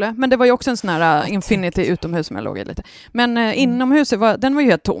pool. Men det var ju också en sån här Infinity utomhus som jag låg i lite. Men inomhuset den var ju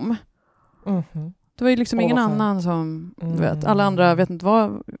helt tom. Det var ju liksom ingen annan som, du vet, alla andra vet inte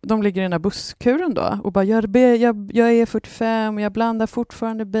vad, de ligger i den där busskuren då och bara, jag är 45 och jag blandar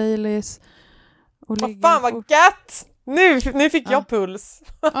fortfarande Baileys. Vad fan vad gött! Nu fick jag puls.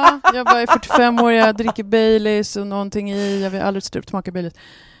 Ja, jag bara är 45 år, jag dricker Baileys och någonting jag vill aldrig smaka Baileys.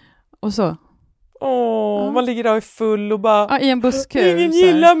 Och så. Man ligger där och är full och bara... i en busskur. Ingen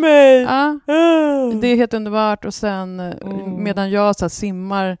gillar mig! Ja, det är helt underbart. Och sen medan jag så här,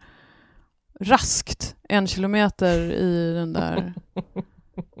 simmar raskt 1 kilometer i den där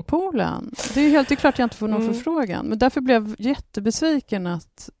poolen. Det är klart jag inte får någon förfrågan. Men därför blev jag jättebesviken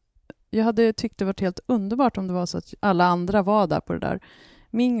att jag hade tyckt det varit helt underbart om det var så att alla andra var där på det där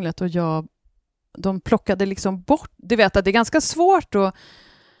minglet och de plockade liksom bort. Du vet att det är ganska svårt att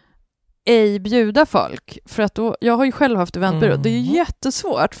ej bjuda folk. För att jag har ju själv haft eventbyrå. Det är ju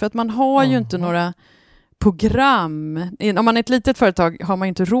jättesvårt för att man har ju inte några program. Om man är ett litet företag har man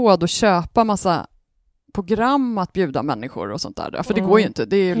inte råd att köpa massa program att bjuda människor och sånt där. För det går ju inte.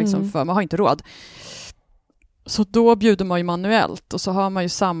 Det är ju liksom för man har inte råd. Så då bjuder man ju manuellt och så har man ju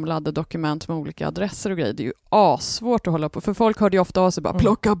samlade dokument med olika adresser och grejer. Det är ju svårt att hålla på. För folk hörde ju ofta av sig bara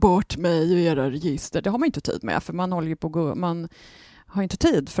plocka bort mig och era register. Det har man inte tid med för man håller ju på man har inte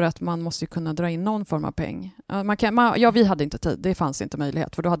tid för att man måste ju kunna dra in någon form av peng. Vi hade inte tid. Det fanns inte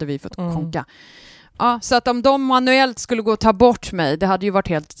möjlighet för då hade vi fått konka. Ja, så att om de manuellt skulle gå och ta bort mig, det hade ju varit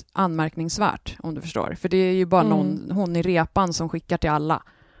helt anmärkningsvärt om du förstår. För det är ju bara hon i repan som skickar till alla.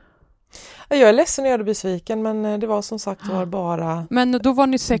 Jag är ledsen och jag är besviken, men det var som sagt var bara... Men då var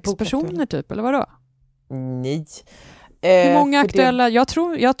ni 6 personer typ, eller vadå? Nej. Hur många aktuella? Jag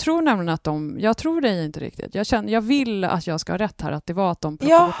tror nämligen att jag tror det inte riktigt. Jag vill att jag ska ha rätt här, att det var att de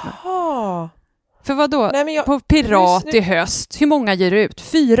plockade bort mig. Jaha. För vadå? Nej, på Pirat i höst, hur många ger du ut?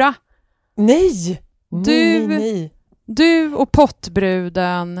 4? Nej! Du och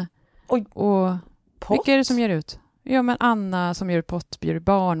pottbruden. Oj. Och vilka är det som ger ut? Ja, men Anna som gör pottbjud,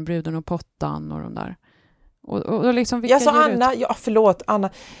 barnbruden och pottan och de där. Och liksom vilka ger Anna,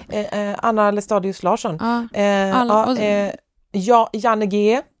 ut? Anna Lestadius Larsson. Janne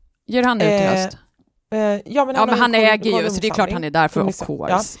G. Ger han ut i höst? Men han äger ju, så det är klart han är där för of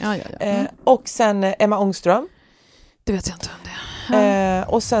course. Ja. Och sen Emma Ångström. Det vet jag inte om det.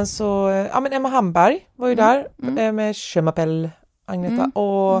 Och sen så, men Emma Hamberg var ju där med Schemapel, Agneta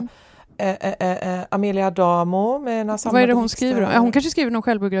och Amelia Adamo med Vad är det hon skriver då? Hon kanske skriver någon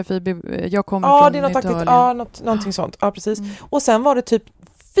självbiografi. Jag kommer från det är något någonting sånt. Ja, precis. Och sen var det typ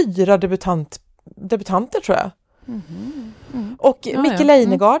 4 debutanter tror jag. Och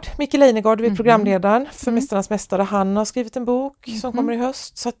Micke Leijnegard är programledaren för Mästarnas mästare. Han har skrivit en bok som kommer i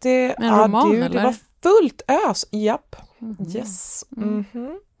höst. Så att det, en roman, det var fullt ös. Japp. Yes.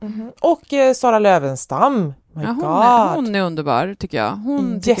 Och Sara Lövenstam. Hon är underbar tycker jag.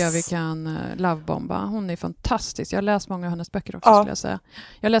 Hon tycker jag vi kan lovebomba. Hon är fantastisk. Jag har läst många av hennes böcker också skulle jag säga.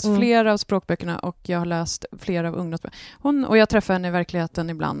 Jag har läst flera av språkböckerna och jag har läst flera av ungdomsböckerna. Och jag träffar henne i verkligheten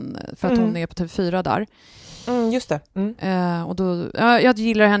ibland för att hon är på TV4 där. Just det. Och då, jag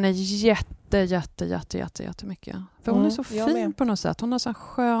gillar henne jättemycket. För hon är så fin på något sätt. Hon har så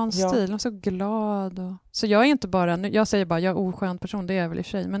skön stil. Hon är så glad. Så jag är inte bara, jag säger bara jag är oskön person, det är jag väl i och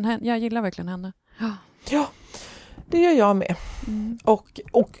för sig. Men jag gillar verkligen henne. Ja, det gör jag med.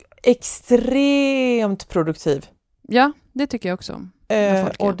 Och extremt produktiv. Ja, det tycker jag också.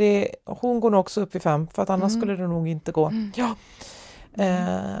 Och hon går nog också upp i 5 för att annars skulle det nog inte gå. Ja.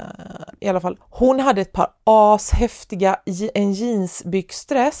 I alla fall. Hon hade ett par ashäftiga en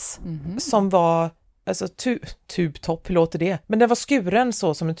jeansbyxdress som var alltså tubtopp, hur låter det? Men den var skuren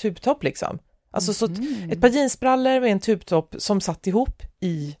så som en tubtopp liksom. Alltså så ett par jeansbrallor med en tubtopp som satt ihop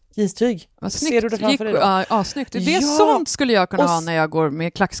i jeanstyg. Ser du det framför dig då? Snyggt. Det är sånt skulle jag kunna ha när jag går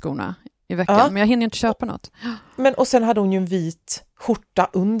med klackskorna i veckan. Men jag hinner inte köpa något. Men och sen hade hon ju en vit skjorta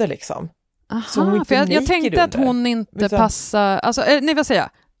under liksom. Aha, för jag tänkte att hon inte passar... Alltså, nej, vad säger jag?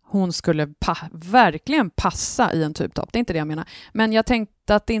 Hon skulle verkligen passa i en tubtopp. Det är inte det jag menar. Men jag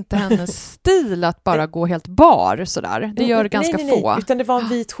tänkte att det inte är hennes stil att bara gå helt bar sådär. Det gör ganska få. Utan det var en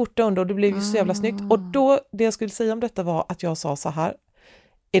vit skjorta under och det blev ju så jävla snyggt. Och då, det jag skulle säga om detta var att jag sa så här: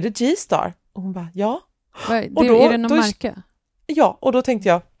 är det G-Star? Och hon bara, ja. Är det någon märke? Ja, och då tänkte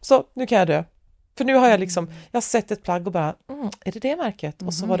jag, så nu kan jag dö. För nu har jag jag har sett ett plagg och bara, är det märket?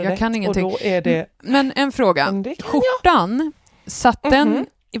 Och så var det jag kan ingenting. Och då är det... Men en fråga, skjortan, satt den,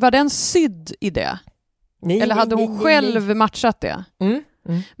 var den sydd i det? Nej, eller hade hon själv matchat det?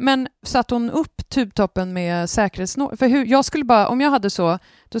 Men satt hon upp tubtoppen med säkerhetsnål? För jag skulle bara, om jag hade så,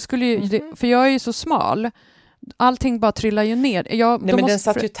 då skulle ju, för jag är ju så smal, allting bara trillar ju ner. Nej, men den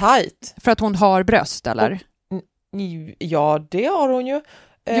satt ju tight. För att hon har bröst, eller? Ja, det har hon ju.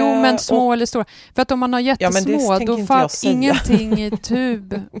 Jo, men små eller stora. För att om man har jättesmå, då får ingenting i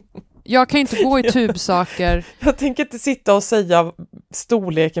tub. Jag kan inte gå i tubsaker. Jag tänker inte sitta och säga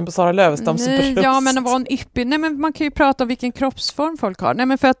storleken på Sara Lövestams bröst. Ja, men vad en yppig. Nej, men man kan ju prata om vilken kroppsform folk har. Nej,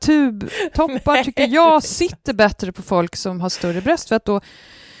 men för att tubtoppar tycker jag sitter bättre på folk som har större bröst. För att då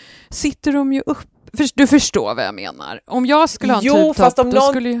sitter de ju upp. Du förstår vad jag menar. Om jag skulle ha en tubtopp, fast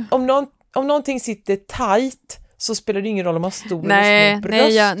om någonting sitter tight så spelar det ingen roll om man har stor eller små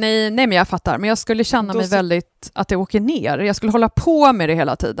bröst. Nej, men jag fattar. Men jag skulle känna mig väldigt att det åker ner. Jag skulle hålla på med det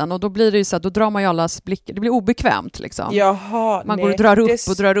hela tiden. Och då blir det ju så att då drar man ju allas blickar. Det blir obekvämt liksom. Jaha, man går och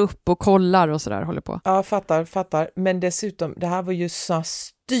drar upp och kollar och sådär, håller på. Ja, fattar. Men dessutom, det här var ju så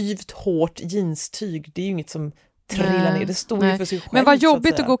styvt hårt jeanstyg. Det är ju inget som trillar ner. Det står ju för sig själv. Men vad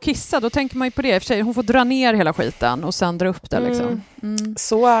jobbigt att gå och kissa. Då tänker man ju på det. I och för sig, hon får dra ner hela skiten och sen dra upp det liksom.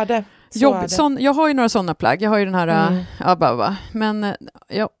 Så är det. Jag har ju några sådana plagg. Jag har ju den här men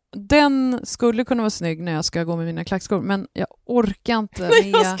den skulle kunna vara snygg när jag ska gå med mina klackskor, men jag orkar inte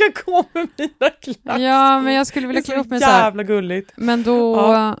när jag ska gå med mina klackskor. Ja, men jag skulle vilja klä upp mig så här. Jävla gulligt. Men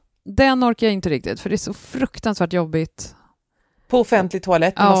då, den orkar jag inte riktigt, för det är så fruktansvärt jobbigt. På offentlig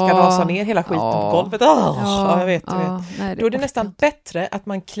toalett när man ska rasa ner hela skiten på golvet. Jag vet. Nej, då är det nästan bättre att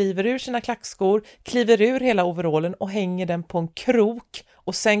man kliver ur sina klackskor, kliver ur hela overallen och hänger den på en krok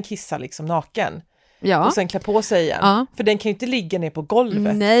och sen kissar liksom naken. Ja. Och sen klä på sig igen. Ja. För den kan ju inte ligga ner på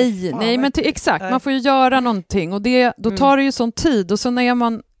golvet. Nej, men exakt. Man får ju göra någonting och då tar det ju sån tid och så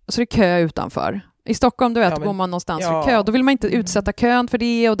är det kö utanför. I Stockholm, du vet, går man någonstans för kö. Då vill man inte utsätta kön för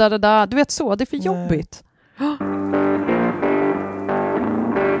det och där. Du vet så, det är för jobbigt.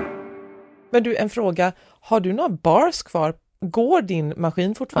 Men du, en fråga. Har du några bars kvar? Går din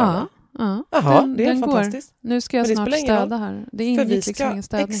maskin fortfarande? Ja. Jaha, det är fantastiskt. Nu ska jag snart städa här. Det ingick liksom ingen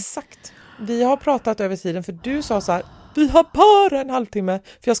städning. Exakt. Vi har pratat över tiden för du sa så här, vi har bara en halvtimme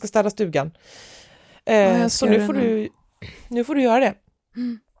för jag ska städa stugan. Så nu får du göra det.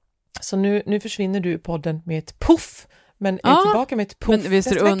 Så nu försvinner du i podden med ett puff. Men är tillbaka med ett puff. Men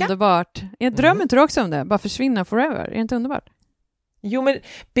visst är det underbart. Drömmer inte du också om det? Bara försvinna forever. Är det inte underbart? Jo, men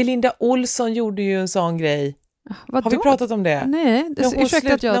Belinda Olsson gjorde ju en sån grej. Vadå? Har vi pratat om det? Nej,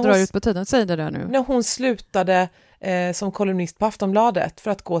 ursäkta att jag drar ut på tiden. Säg det där nu. När hon slutade som kolumnist på Aftonbladet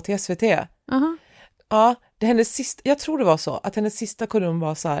för att gå till SVT. Ja, jag tror det var så att hennes sista kolumn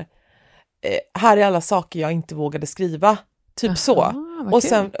var så här är alla saker jag inte vågade skriva. Typ så.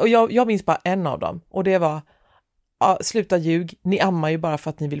 Och jag minns bara en av dem. Och det var sluta ljug, ni ammar ju bara för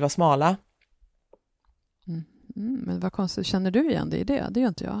att ni vill vara smala. Men vad konstigt, känner du igen det i det? Det gör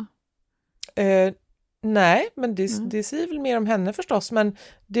inte jag. Nej, men det säger väl mer om henne förstås. Men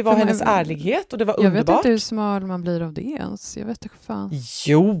det var hennes ärlighet och det var underbart. Jag vet inte hur smal man blir av det ens. Jag vet inte fan.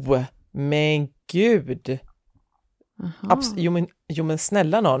 Jo, men gud. Jo, men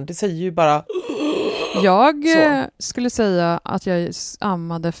snälla någon. Det säger ju bara... Jag skulle säga att jag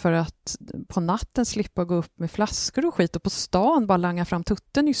ammade för att på natten slippa gå upp med flaskor och skit och på stan bara langa fram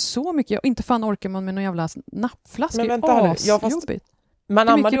tutten. Det är så mycket. Inte fan orkar man med någon jävla nappflaska. Men vänta, jobbigt. Man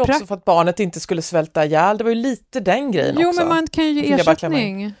ammade ju också för att barnet inte skulle svälta ihjäl. Det var ju lite den grejen också. Jo, men man kan ju ge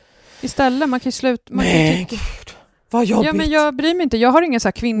ersättning istället. Man kan ju sluta... Vad jobbigt. Ja, men jag bryr mig inte. Jag har ingen så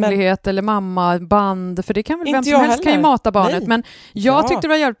här kvinnlighet eller mammaband, för det kan väl vem som helst kan ju mata barnet. Nej. Men jag tyckte det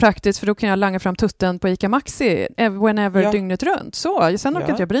var jävligt praktiskt, för då kan jag langa fram tutten på Ica Maxi whenever dygnet runt. Så, sen orkar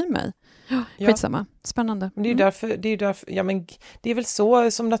inte jag bry mig. Skitsamma. Spännande. Men det är därför, ja, men det är väl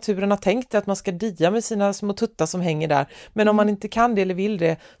så som naturen har tänkt att man ska dia med sina små tuttar som hänger där. Men om man inte kan det eller vill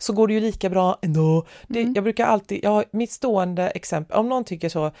det, så går det ju lika bra ändå. Jag brukar alltid, mitt stående exempel, om någon tycker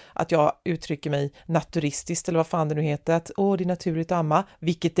så att jag uttrycker mig naturistiskt eller vad fan det nu heter, att det är naturligt att amma,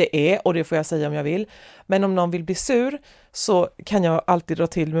 vilket det är, och det får jag säga om jag vill. Men om någon vill bli sur, så kan jag alltid dra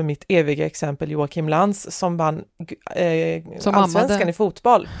till med mitt eviga exempel Joakim Lantz som vann allsvenskan i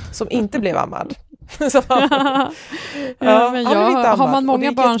fotboll, som inte blev ammad. Har man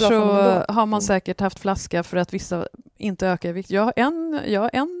många barn så har man säkert haft flaska för att vissa inte ökar i vikt.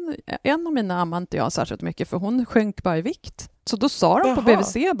 En av mina ammar inte jag särskilt mycket, för hon sjönk bara i vikt. Så då sa de på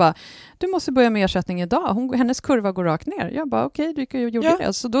BVC bara, du måste börja med ersättning idag. Hennes kurva går rakt ner. Jag bara okej, du gjorde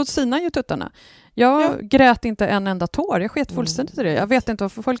det. Så då sinar ju tuttarna. Jag grät inte en enda tår. Jag sket fullständigt i det. Jag vet inte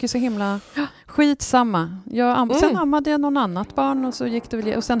varför folk är så himla skitsamma. Sen ammade jag någon annat barn och så gick det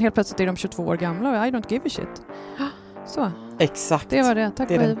väl, och sen helt plötsligt är de 22 år gamla och I don't give a shit. Så. Exakt. Det var det. Tack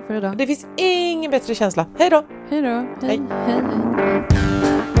för idag. Det finns ingen bättre känsla. Hej då. Hej då. Hej.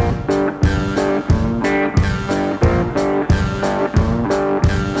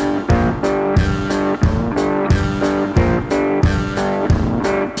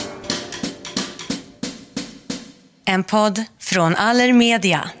 En podd från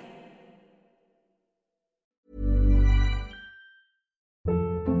Allermedia.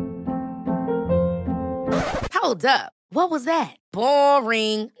 Hold up. What was that?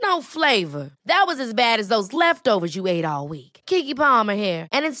 Boring. No flavor. That was as bad as those leftovers you ate all week. Keke Palmer here,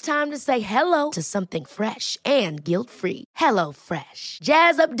 and it's time to say hello to something fresh and guilt-free. Hello Fresh.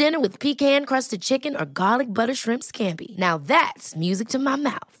 Jazz up dinner with pecan-crusted chicken or garlic butter shrimp scampi. Now that's music to my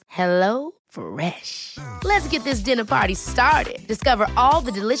mouth. Hello Fresh. Let's get this dinner party started. Discover all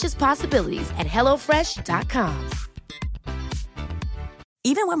the delicious possibilities at hellofresh.com.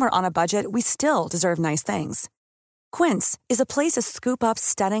 Even when we're on a budget, we still deserve nice things. Quince is a place to scoop up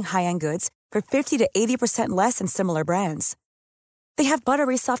stunning high-end goods for 50 to 80% less than similar brands. They have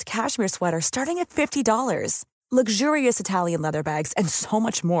buttery soft cashmere sweaters starting at $50, luxurious Italian leather bags, and so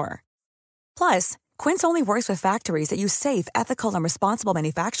much more. Plus, Quince only works with factories that use safe, ethical, and responsible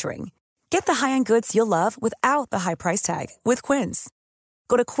manufacturing. Get the high-end goods you'll love without the high price tag with Quince.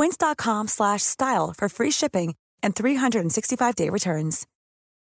 Go to quince.com/style for free shipping and 365-day returns.